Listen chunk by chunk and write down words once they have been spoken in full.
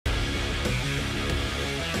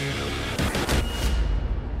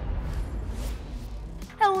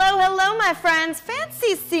Hello, my friends.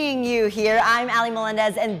 Fancy seeing you here. I'm Ali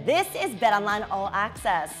Melendez, and this is BetOnline All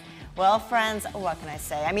Access. Well, friends, what can I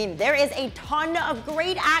say? I mean, there is a ton of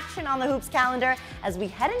great action on the Hoops calendar as we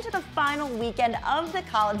head into the final weekend of the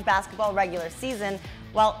college basketball regular season.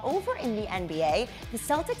 While over in the NBA, the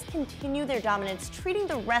Celtics continue their dominance, treating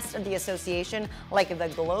the rest of the association like the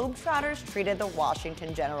Globetrotters treated the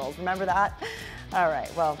Washington Generals. Remember that? All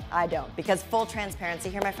right, well, I don't, because full transparency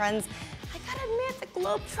here, my friends, I gotta admit, the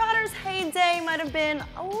Globetrotters' heyday might have been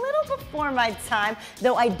a little before my time,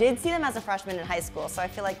 though I did see them as a freshman in high school, so I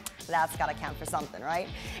feel like that's gotta count for something, right?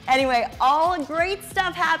 Anyway, all great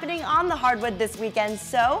stuff happening on the hardwood this weekend,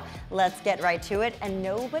 so let's get right to it, and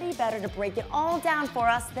nobody better to break it all down for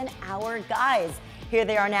us than our guys. Here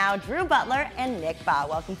they are now, Drew Butler and Nick Bahe.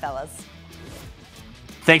 Welcome, fellas.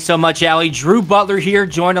 Thanks so much, Allie. Drew Butler here,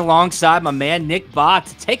 joined alongside my man Nick Bahe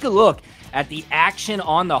to take a look at the action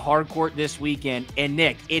on the hard court this weekend. And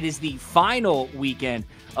Nick, it is the final weekend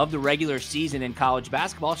of the regular season in college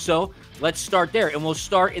basketball, so let's start there. And we'll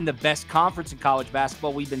start in the best conference in college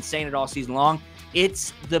basketball. We've been saying it all season long.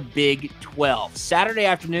 It's the Big 12. Saturday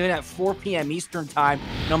afternoon at 4 p.m. Eastern time,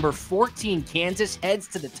 number 14 Kansas heads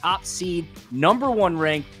to the top seed, number 1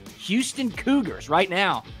 ranked Houston Cougars. Right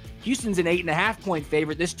now, Houston's an 8.5-point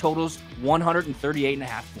favorite. This totals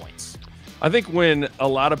 138.5 points. I think when a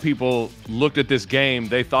lot of people looked at this game,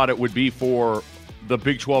 they thought it would be for the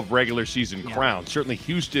Big 12 regular season crown. Certainly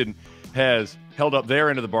Houston has held up their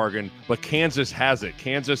end of the bargain, but Kansas hasn't.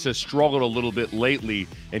 Kansas has struggled a little bit lately,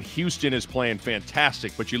 and Houston is playing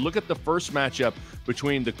fantastic. But you look at the first matchup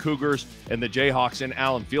between the Cougars and the Jayhawks in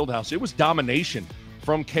Allen Fieldhouse, it was domination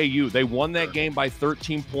from KU. They won that game by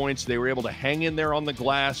 13 points. They were able to hang in there on the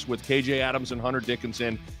glass with KJ Adams and Hunter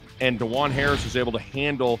Dickinson, and DeJuan Harris was able to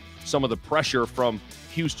handle some of the pressure from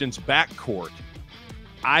Houston's backcourt.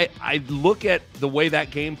 I look at the way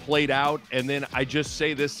that game played out, and then I just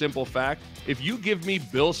say this simple fact. If you give me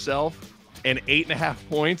Bill Self and 8.5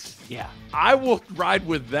 points, I will ride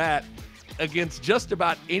with that against just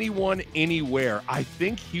about anyone, anywhere. I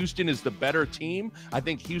think Houston is the better team. I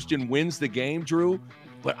think Houston wins the game, Drew,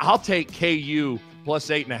 but I'll take KU plus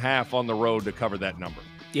 8.5 on the road to cover that number.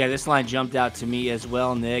 Yeah, this line jumped out to me as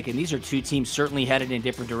well, Nick, and these are two teams certainly headed in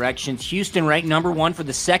different directions. Houston ranked number 1 for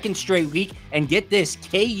the second straight week, and get this,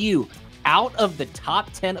 KU out of the top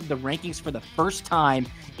 10 of the rankings for the first time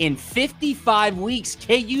in 55 weeks.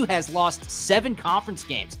 KU has lost 7 conference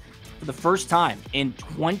games for the first time in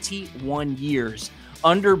 21 years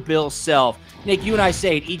under Bill Self. Nick, you and I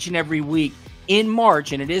say it each and every week. In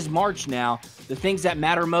March, and it is March now, the things that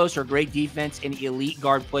matter most are great defense and elite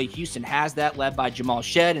guard play. Houston has that, led by Jamal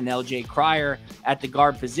Shead and LJ Cryer at the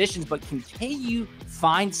guard positions. But can KU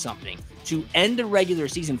find something to end the regular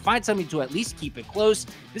season, find something to at least keep it close?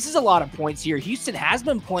 This is a lot of points here. Houston has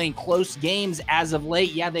been playing close games as of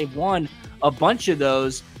late. Yeah, they've won a bunch of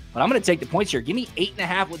those, but I'm going to take the points here. Give me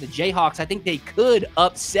 8.5 with the Jayhawks. I think they could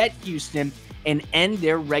upset Houston and end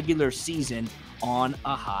their regular season on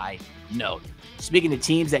a high note. Speaking of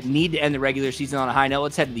teams that need to end the regular season on a high note,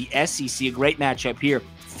 let's head to the SEC. A great matchup here.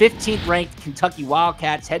 15th ranked Kentucky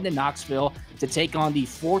Wildcats heading to Knoxville to take on the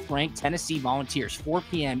 4th ranked Tennessee Volunteers. 4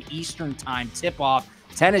 p.m. Eastern time tip-off.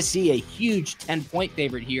 Tennessee, a huge 10-point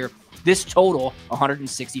favorite here. This total,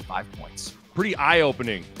 165 points. Pretty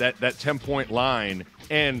eye-opening, that 10-point line.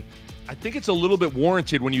 And I think it's a little bit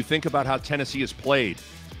warranted when you think about how Tennessee has played.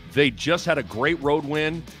 They just had a great road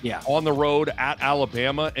win on the road at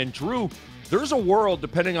Alabama. And Drew, there's a world,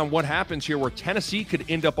 depending on what happens here, where Tennessee could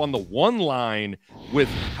end up on the 1 line with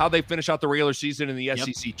how they finish out the regular season in the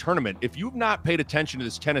SEC tournament. If you've not paid attention to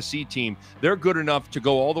this Tennessee team, they're good enough to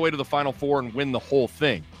go all the way to the Final Four and win the whole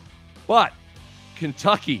thing. But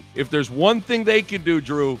Kentucky, if there's one thing they can do,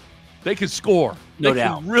 Drew, they can score. No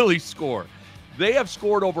doubt. They can really score. They have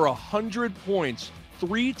scored over 100 points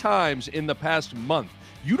 3 times in the past month.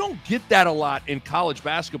 You don't get that a lot in college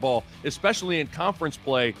basketball, especially in conference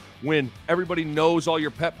play, when everybody knows all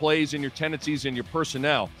your pet plays and your tendencies and your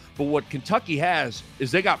personnel. But what Kentucky has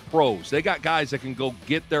is they got pros. They got guys that can go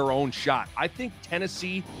get their own shot. I think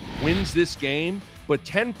Tennessee wins this game, but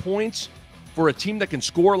 10 points for a team that can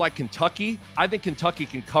score like Kentucky, I think Kentucky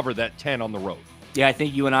can cover that 10 on the road. Yeah, I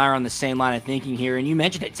think you and I are on the same line of thinking here. And you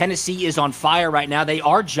mentioned it. Tennessee is on fire right now. They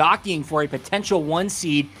are jockeying for a potential 1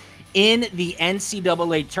 seed in the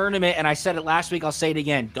NCAA tournament. And I said it last week, I'll say it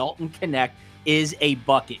again. Dalton Knecht is a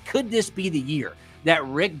bucket. Could this be the year that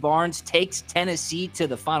Rick Barnes takes Tennessee to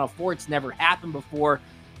the Final Four? It's never happened before.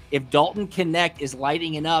 If Dalton Knecht is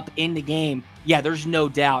lighting it up in the game, yeah, there's no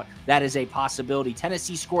doubt that is a possibility.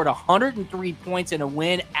 Tennessee scored 103 points in a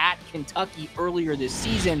win at Kentucky earlier this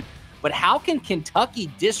season. But how can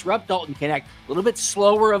Kentucky disrupt Dalton Connect? A little bit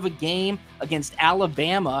slower of a game against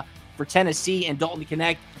Alabama for Tennessee and Dalton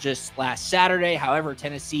Connect just last Saturday. However,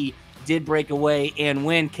 Tennessee did break away and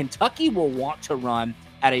win. Kentucky will want to run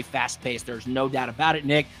at a fast pace. There's no doubt about it,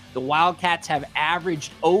 Nick. The Wildcats have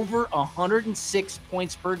averaged over 106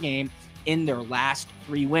 points per game in their last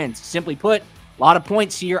 3 wins. Simply put, a lot of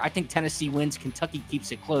points here. I think Tennessee wins. Kentucky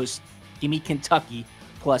keeps it close. Give me Kentucky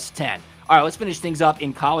plus 10. All right, let's finish things up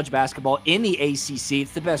in college basketball. In the ACC,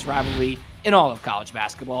 it's the best rivalry in all of college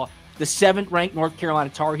basketball. The 7th-ranked North Carolina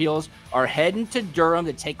Tar Heels are heading to Durham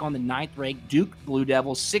to take on the 9th-ranked Duke Blue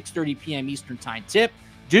Devils, 6:30 p.m. Eastern Time tip.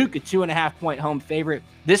 Duke, a 2.5-point home favorite.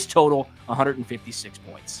 This total, 156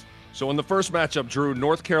 points. So in the first matchup, Drew,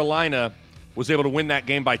 North Carolina was able to win that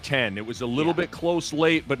game by 10. It was a little bit close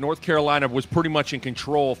late, but North Carolina was pretty much in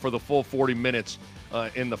control for the full 40 minutes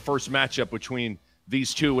in the first matchup between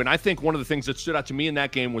these two. And I think one of the things that stood out to me in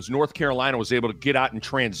that game was North Carolina was able to get out and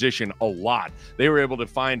transition a lot. They were able to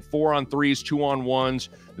find 4-on-3s, 2-on-1s,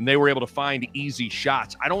 and they were able to find easy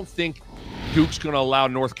shots. I don't think Duke's going to allow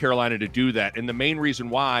North Carolina to do that. And the main reason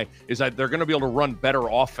why is that they're going to be able to run better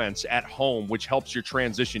offense at home, which helps your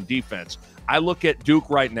transition defense. I look at Duke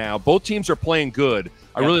right now. Both teams are playing good.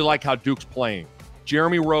 I really like how Duke's playing.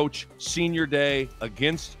 Jeremy Roach, senior day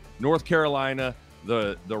against North Carolina,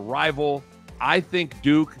 the rival. I think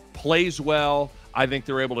Duke plays well. I think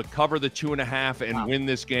they're able to cover the 2.5 and win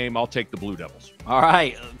this game. I'll take the Blue Devils. All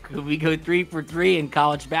right. Could we go 3 for 3 in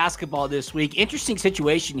college basketball this week? Interesting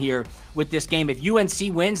situation here with this game. If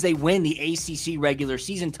UNC wins, they win the ACC regular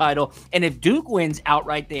season title. And if Duke wins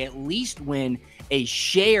outright, they at least win a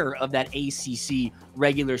share of that ACC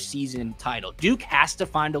regular season title. Duke has to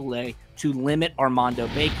find a way to limit Armando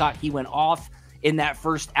Bacot. He went off in that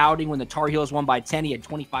first outing when the Tar Heels won by 10. He had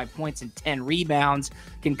 25 points and 10 rebounds.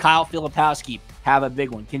 Can Kyle Filipowski have a big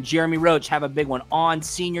one? Can Jeremy Roach have a big one on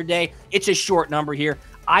senior day? It's a short number here.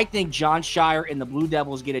 I think John Shire and the Blue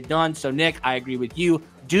Devils get it done. So, Nick, I agree with you.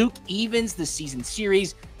 Duke evens the season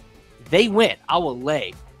series. They win. I will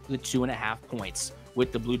lay the 2.5 points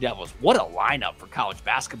with the Blue Devils. What a lineup for college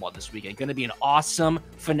basketball this weekend. Going to be an awesome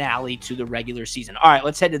finale to the regular season. All right,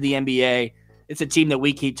 let's head to the NBA. It's a team that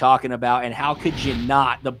we keep talking about, and how could you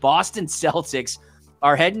not? The Boston Celtics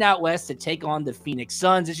are heading out west to take on the Phoenix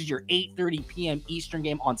Suns. This is your 8:30 p.m. Eastern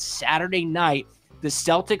game on Saturday night. The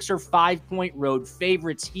Celtics are 5-point road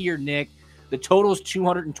favorites here, Nick. The total is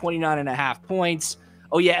 229.5 points.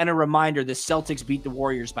 Oh, yeah, and a reminder, the Celtics beat the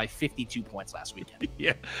Warriors by 52 points last weekend.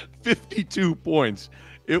 Yeah, 52 points.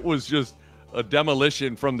 It was just a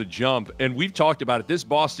demolition from the jump, and we've talked about it. This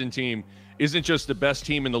Boston team isn't just the best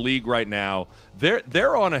team in the league right now.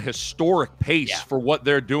 They're on a historic pace for what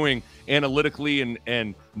they're doing analytically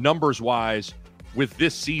and numbers-wise with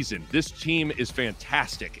this season. This team is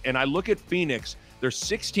fantastic. And I look at Phoenix, they're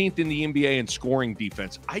 16th in the NBA in scoring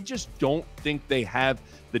defense. I just don't think they have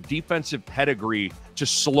the defensive pedigree to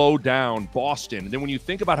slow down Boston. And then when you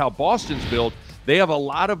think about how Boston's built, they have a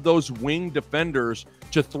lot of those wing defenders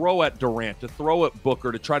to throw at Durant, to throw at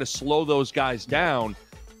Booker, to try to slow those guys down.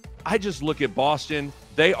 I just look at Boston.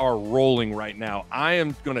 They are rolling right now. I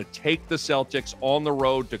am going to take the Celtics on the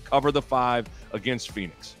road to cover the 5 against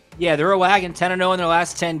Phoenix. Yeah, they're a wagon, 10-0 in their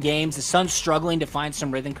last 10 games. The Suns struggling to find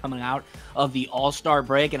some rhythm coming out of the All-Star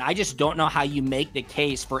break, and I just don't know how you make the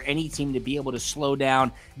case for any team to be able to slow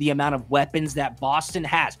down the amount of weapons that Boston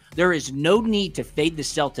has. There is no need to fade the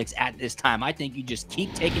Celtics at this time. I think you just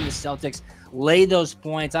keep taking the Celtics, lay those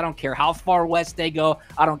points. I don't care how far west they go.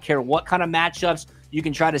 I don't care what kind of matchups you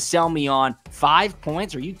can try to sell me on. 5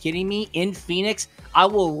 points? Are you kidding me? In Phoenix, I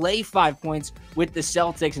will lay 5 points with the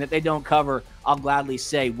Celtics, and if they don't cover, I'll gladly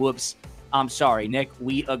say, whoops, I'm sorry, Nick.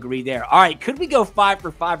 We agree there. All right, could we go 5 for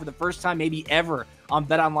 5 for the first time maybe ever on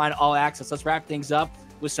BetOnline All Access? Let's wrap things up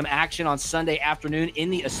with some action on Sunday afternoon in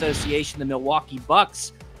the association. The Milwaukee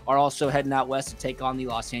Bucks are also heading out west to take on the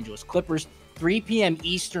Los Angeles Clippers. 3 p.m.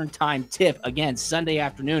 Eastern Time tip. Again, Sunday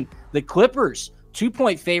afternoon. The Clippers,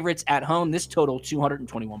 2-point favorites at home. This total,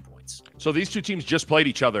 221 points. So these two teams just played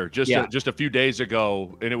each other just a few days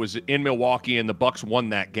ago, and it was in Milwaukee, and the Bucks won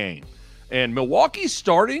that game. And Milwaukee's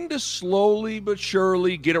starting to slowly but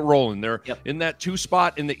surely get it rolling. They're in that 2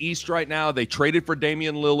 spot in the East right now. They traded for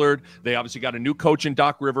Damian Lillard. They obviously got a new coach in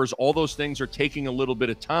Doc Rivers. All those things are taking a little bit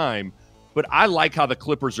of time. But I like how the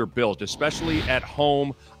Clippers are built, especially at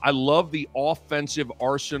home. I love the offensive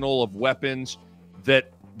arsenal of weapons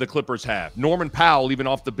that the Clippers have. Norman Powell, even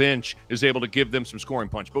off the bench, is able to give them some scoring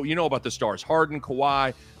punch. But you know about the stars. Harden,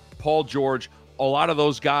 Kawhi, Paul George, a lot of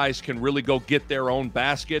those guys can really go get their own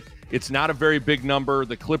basket. It's not a very big number.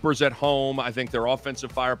 The Clippers at home, I think their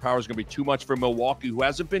offensive firepower is going to be too much for Milwaukee, who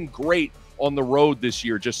hasn't been great on the road this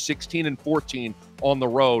year, just 16-14 on the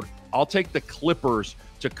road. I'll take the Clippers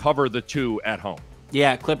to cover the 2 at home.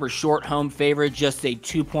 Yeah, Clippers short home favorite, just a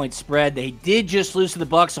 2-point spread. They did just lose to the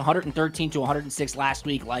Bucks 113-106 last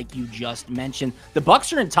week, like you just mentioned. The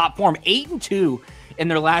Bucks are in top form, 8-2 in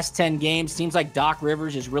their last 10 games. Seems like Doc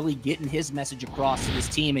Rivers is really getting his message across to this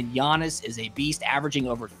team, and Giannis is a beast, averaging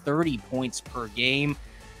over 30 points per game.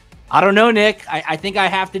 I don't know, Nick. I think I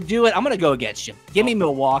have to do it. I'm going to go against you. Give me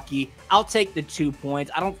Milwaukee. I'll take the 2 points.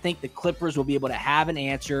 I don't think the Clippers will be able to have an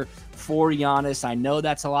answer for Giannis. I know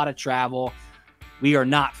that's a lot of travel. We are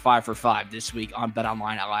not 5 for 5 this week on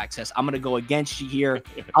BetOnline All Access. I'm going to go against you here.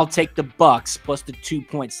 I'll take the Bucks plus the 2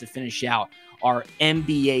 points to finish out our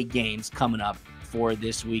NBA games coming up for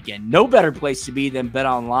this weekend. No better place to be than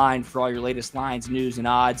BetOnline for all your latest lines, news, and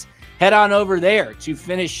odds. Head on over there to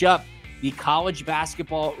finish up the college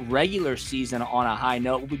basketball regular season on a high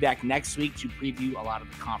note. We'll be back next week to preview a lot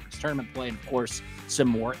of the conference tournament play and, of course, some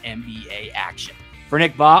more NBA action. For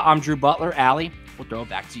Nick Bahe, I'm Drew Butler. Allie, we'll throw it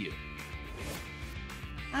back to you.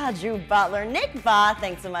 Drew Butler, Nick Bahe,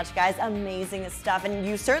 thanks so much, guys. Amazing stuff. And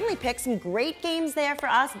you certainly picked some great games there for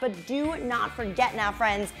us, but do not forget now,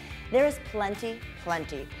 friends, there is plenty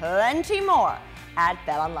more at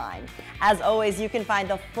BetOnline. As always, you can find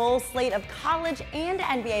the full slate of college and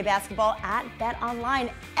NBA basketball at BetOnline.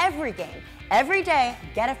 Every game, every day.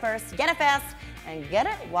 Get it first, get it fast, and get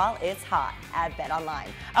it while it's hot at BetOnline.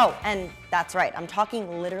 Oh, and that's right, I'm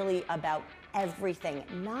talking literally about everything,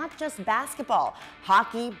 not just basketball,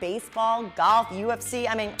 hockey, baseball, golf, UFC.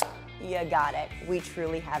 I mean, you got it. We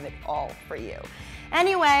truly have it all for you.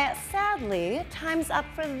 Anyway, sadly, time's up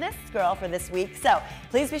for this girl for this week. So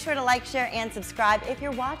please be sure to like, share, and subscribe if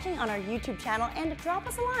you're watching on our YouTube channel, and drop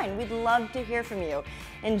us a line. We'd love to hear from you.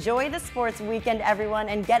 Enjoy the sports weekend, everyone,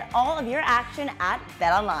 and get all of your action at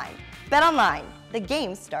BetOnline. BetOnline, the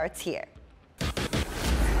game starts here.